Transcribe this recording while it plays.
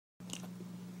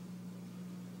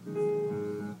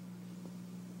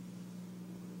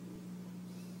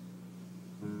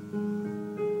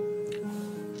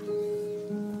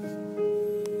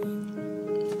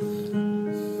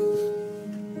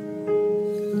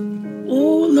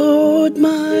Lord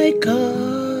my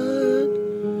God,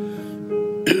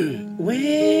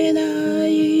 when I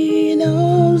in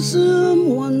awesome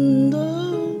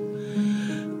wonder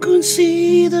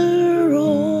consider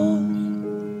all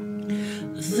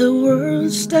the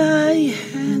worlds thy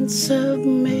hands have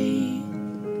made,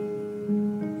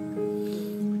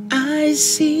 I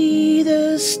see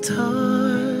the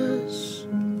stars,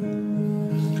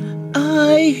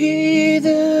 I hear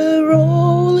the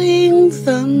rolling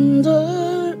thunder,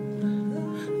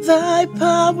 thy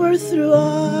power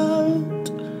throughout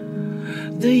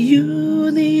the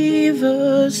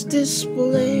universe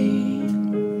displayed.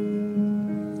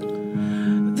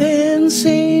 Then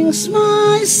sings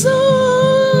my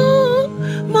soul,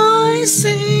 my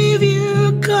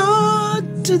Savior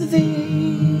God, to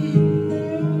thee.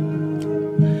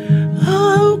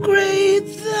 How great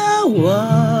thou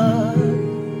art,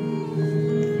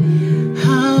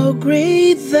 how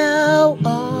great thou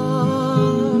art.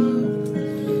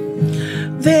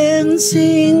 Then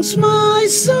sings my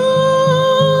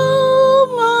soul,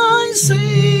 my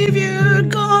Savior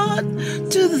God,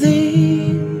 to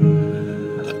thee.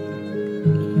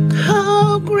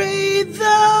 How great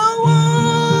thou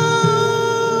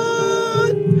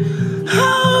art,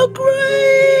 how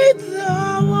great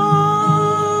thou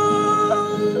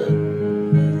art.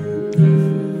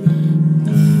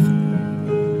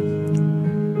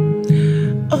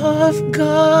 Of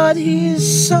God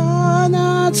his Son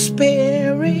not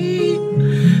sparing,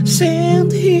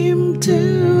 sent him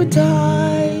to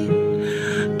die.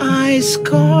 I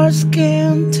scarce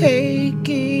can take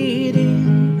it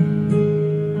in,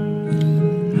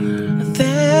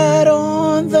 that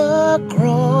on the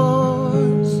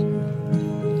cross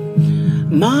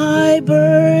my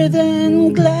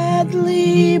burden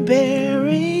gladly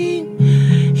bearing,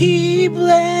 he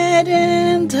bled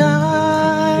and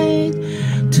died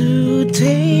to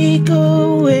take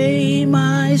away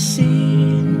my sin.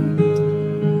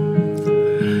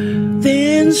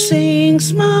 Then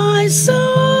sings my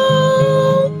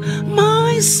soul,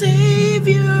 my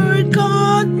Savior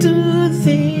God, to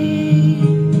thee.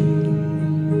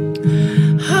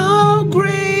 How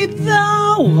great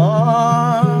thou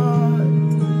art,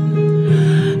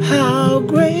 how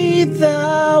great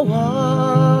thou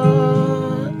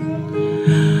art.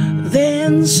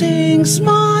 Then sings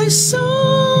my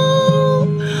soul,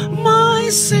 my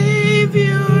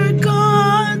Savior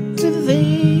God, to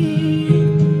thee.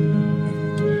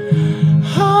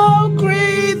 How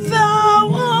great thou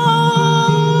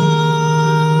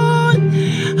art,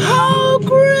 how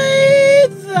great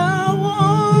thou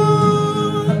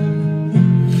art.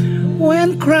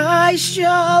 When Christ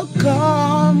shall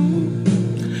come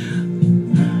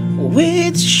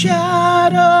with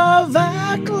shout of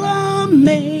acclamation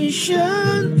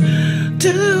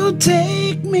to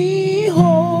take me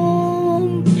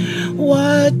home,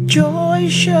 what joy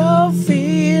shall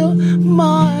fill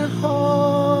my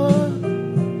heart.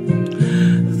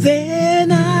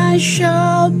 Then I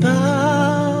shall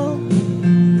bow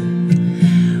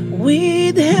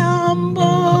with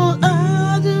humble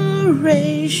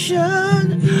adoration,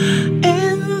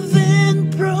 and then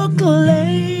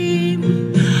proclaim,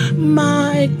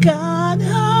 my God,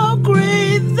 how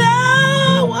great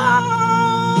thou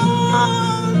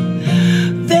art.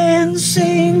 Then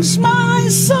sings my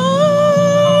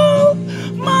soul,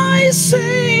 my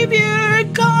Savior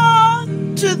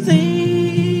God, to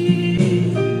thee.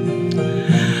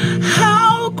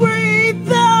 How great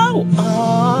thou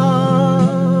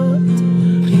art,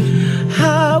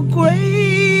 how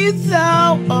great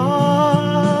thou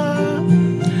art.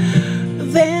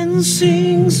 Then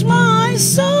sings my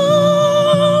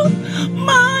soul,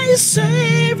 my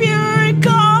Savior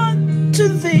God, to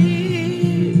thee.